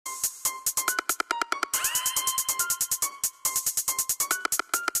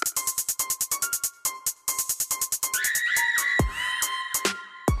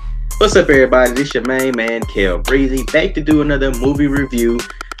What's up, everybody? This your main man, Kel Breezy, back to do another movie review.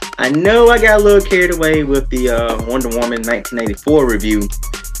 I know I got a little carried away with the Wonder Woman 1984 review.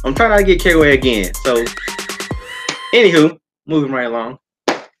 I'm trying not to get carried away again. So, anywho, moving right along.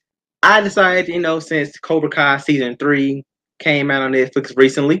 I decided, since Cobra Kai Season 3 came out on Netflix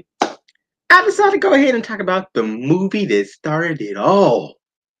recently, I decided to go ahead and talk about the movie that started it all.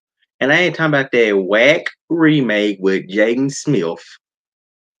 And I ain't talking about that whack remake with Jaden Smith.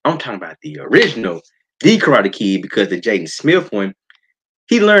 I'm talking about the original, The Karate Kid, because the Jaden Smith one,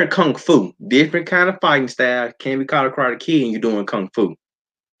 he learned Kung Fu. Different kind of fighting style. Can't be called a Karate Kid and you're doing Kung Fu.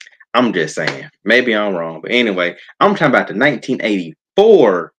 I'm just saying. Maybe I'm wrong. But anyway, I'm talking about the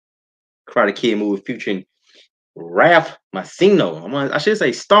 1984 Karate Kid movie featuring Ralph Macchio. I should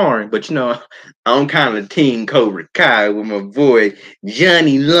say starring, but I'm kind of Team Cobra Kai with my boy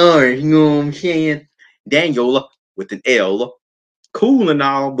Johnny Lawrence. You know what I'm saying? Daniel with an L. Cool and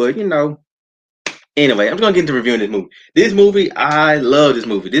all, but Anyway, I'm just gonna get into reviewing this movie. This movie, I love this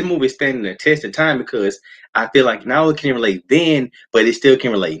movie. This movie is standing the test of time because I feel like not only can it relate then, but it still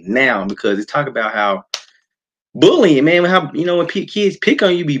can relate now because it's talk about how bullying, man, how when kids pick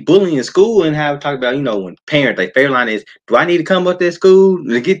on you, be bullying in school, and how talk about when parents, like fair line is, do I need to come up to school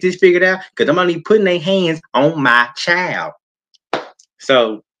to get this figured out? Because I'm only putting their hands on my child.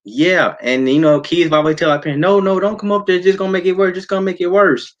 So yeah, and kids always tell our parents, no, don't come up there, just gonna make it worse, just gonna make it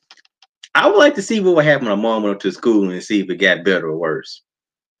worse. I would like to see what would happen when a mom went up to school and see if it got better or worse.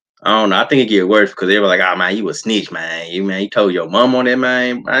 I don't know. I think it get worse because they were like, "Oh man, you a snitch, man. You told your mom on that,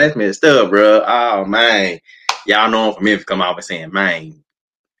 man. That's messed up, bro. Oh man, y'all know him from Memphis come out and saying, man,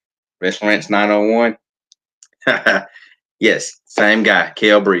 Restaurants 901. Yes, same guy,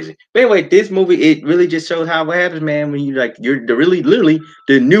 Kel Breezy. But anyway, this movie, it really just shows how it happens, man. When you're literally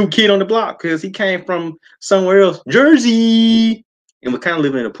the new kid on the block because he came from somewhere else, Jersey, and was kind of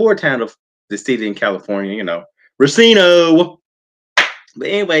living in a poor town of the city in California, Racino. But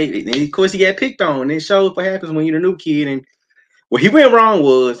anyway, of course, he got picked on. And it shows what happens when you're a new kid. And what he went wrong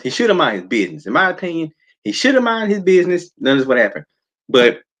was he should have minded his business. In my opinion, he should have minded his business. None of what happened.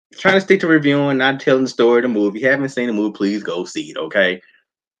 But trying to stick to reviewing, not telling the story of the movie. If you haven't seen the movie, please go see it, okay?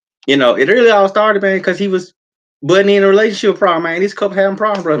 It really all started, man, because he was butting in a relationship problem, man. This couple having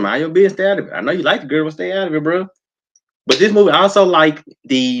problems, bro. Mind your business, stay out of it. I know you like the girl, but stay out of it, bro. But this movie also like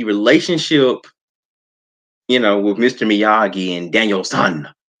the relationship, with Mr. Miyagi and Daniel's son.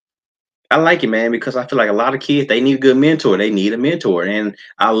 I like it, man, because I feel like a lot of kids, they need a good mentor. They need a mentor. And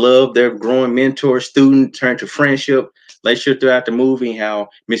I love their growing mentor, student turn to friendship. Later throughout the movie, how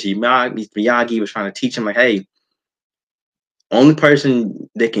Mr. Miyagi was trying to teach him, like, hey, only person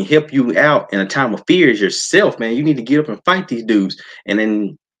that can help you out in a time of fear is yourself, man. You need to get up and fight these dudes. And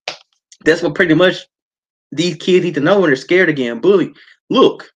then that's what pretty much these kids need to know when they're scared of getting bullied.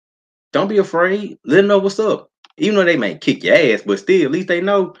 Look, don't be afraid. Let them know what's up. Even though they may kick your ass, but still, at least they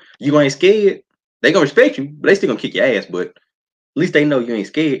know you ain't scared. They gonna respect you, but they still gonna kick your ass. But at least they know you ain't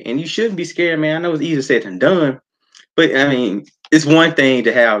scared, and you shouldn't be scared, man. I know it's easier said than done, but I mean, it's one thing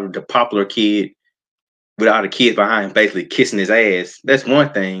to have the popular kid with all the kids behind basically kissing his ass. That's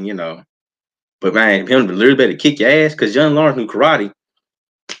one thing, But man, him to literally better kick your ass because Johnny Lawrence knew karate.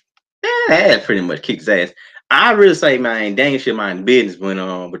 That pretty much kicked his ass. I really say, man, Daniel should mind the business went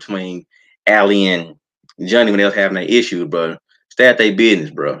on between Allie and Johnny when they was having that issue, bro. Stay at their business,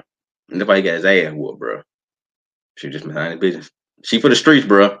 bro. And nobody got his ass whooped, bro. She just behind the business. She for the streets,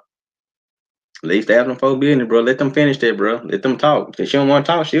 bro. Leave staff them folks business, bro. Let them finish that, bro. Let them talk. If she don't want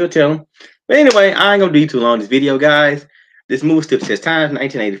to talk, she'll tell them. But anyway, I ain't gonna be too long this video, guys. This movie still says time,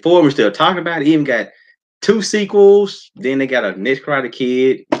 1984. We're still talking about it. Even got 2 sequels. Then they got a next Karate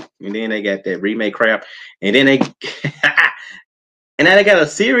Kid. And then they got that remake crap. And then they and now they got a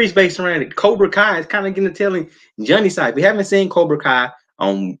series based around it. Cobra Kai is kind of getting to telling Johnny's side. We haven't seen Cobra Kai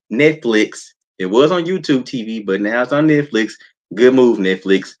on Netflix. It was on YouTube TV, but now it's on Netflix. Good move,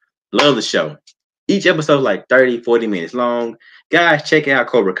 Netflix. Love the show. Each episode like 30, 40 minutes long. Guys, check out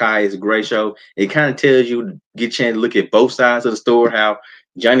Cobra Kai. It's a great show. It kind of tells you, get a chance to look at both sides of the story, how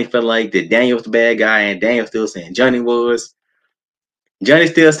Johnny felt like that Daniel was the bad guy, and Daniel still saying Johnny was. Johnny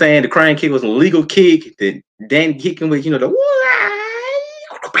still saying the crying kick was an illegal kick. That Dan kicking with, the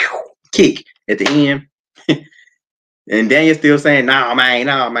kick at the end. And Daniel still saying, nah, man.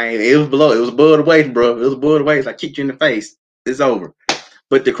 It was above the waist, bro. It was above the waist. I kicked you in the face. It's over.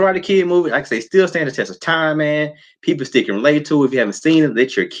 But the Karate Kid movie, like I say, still stand the test of time, man. People still can relate to it. If you haven't seen it,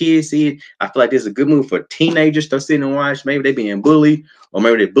 let your kids see it. I feel like this is a good movie for teenagers to sit and watch. Maybe they're being bullied, or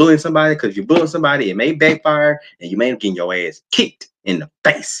maybe they're bullying somebody, because if you're bullying somebody, it may backfire, and you may end up getting your ass kicked in the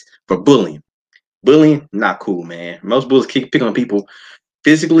face for bullying. Bullying, not cool, man. Most bullies pick on people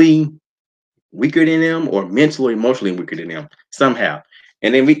physically weaker than them or mentally, emotionally weaker than them somehow.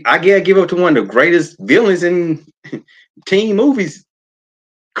 And then I gotta give up to one of the greatest villains in teen movies,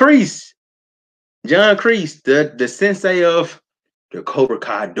 Kreese, John Kreese, the sensei of the Cobra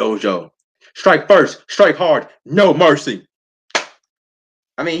Kai dojo. Strike first, strike hard, no mercy.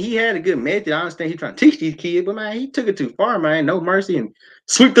 I mean, he had a good method. I understand he's trying to teach these kids, but man, he took it too far, man. No mercy and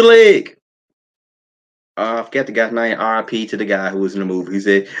sweep the leg. I forget the guy's name. RIP to the guy who was in the movie. He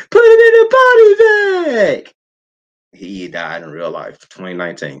said, "Put it in the body bag." He died in real life,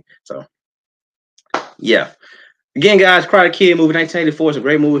 2019. So, yeah. Again, guys, Karate Kid movie 1984 is a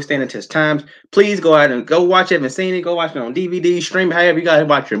great movie, standing the test times. Please go out and go watch it. If you haven't seen it, go watch it on DVD, stream it, however you guys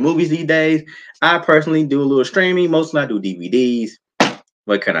watch your movies these days. I personally do a little streaming. Mostly I do DVDs.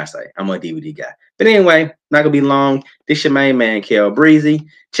 What can I say? I'm a DVD guy. But anyway, not gonna be long. This your main man, Kel Breezy.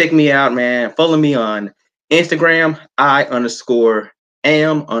 Check me out, man. Follow me on Instagram,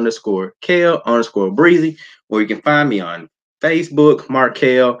 I_am_Kel_Breezy, or you can find me on Facebook,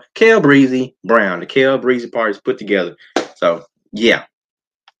 Markel Breezy Brown. The Kel Breezy part is put together. So yeah.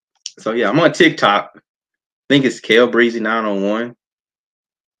 I'm on TikTok. I think it's Kel Breezy 901.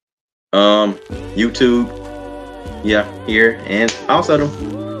 YouTube. Yeah, here. And also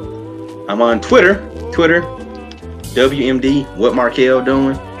I'm on Twitter, WMD, what Markel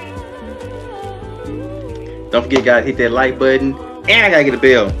doing. Don't forget, guys, hit that like button. And I gotta get a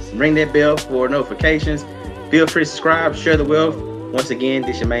bell. Ring that bell for notifications. Feel free to subscribe, share the wealth. Once again,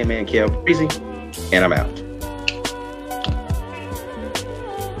 this is your main man, Kel Breezy, and I'm out.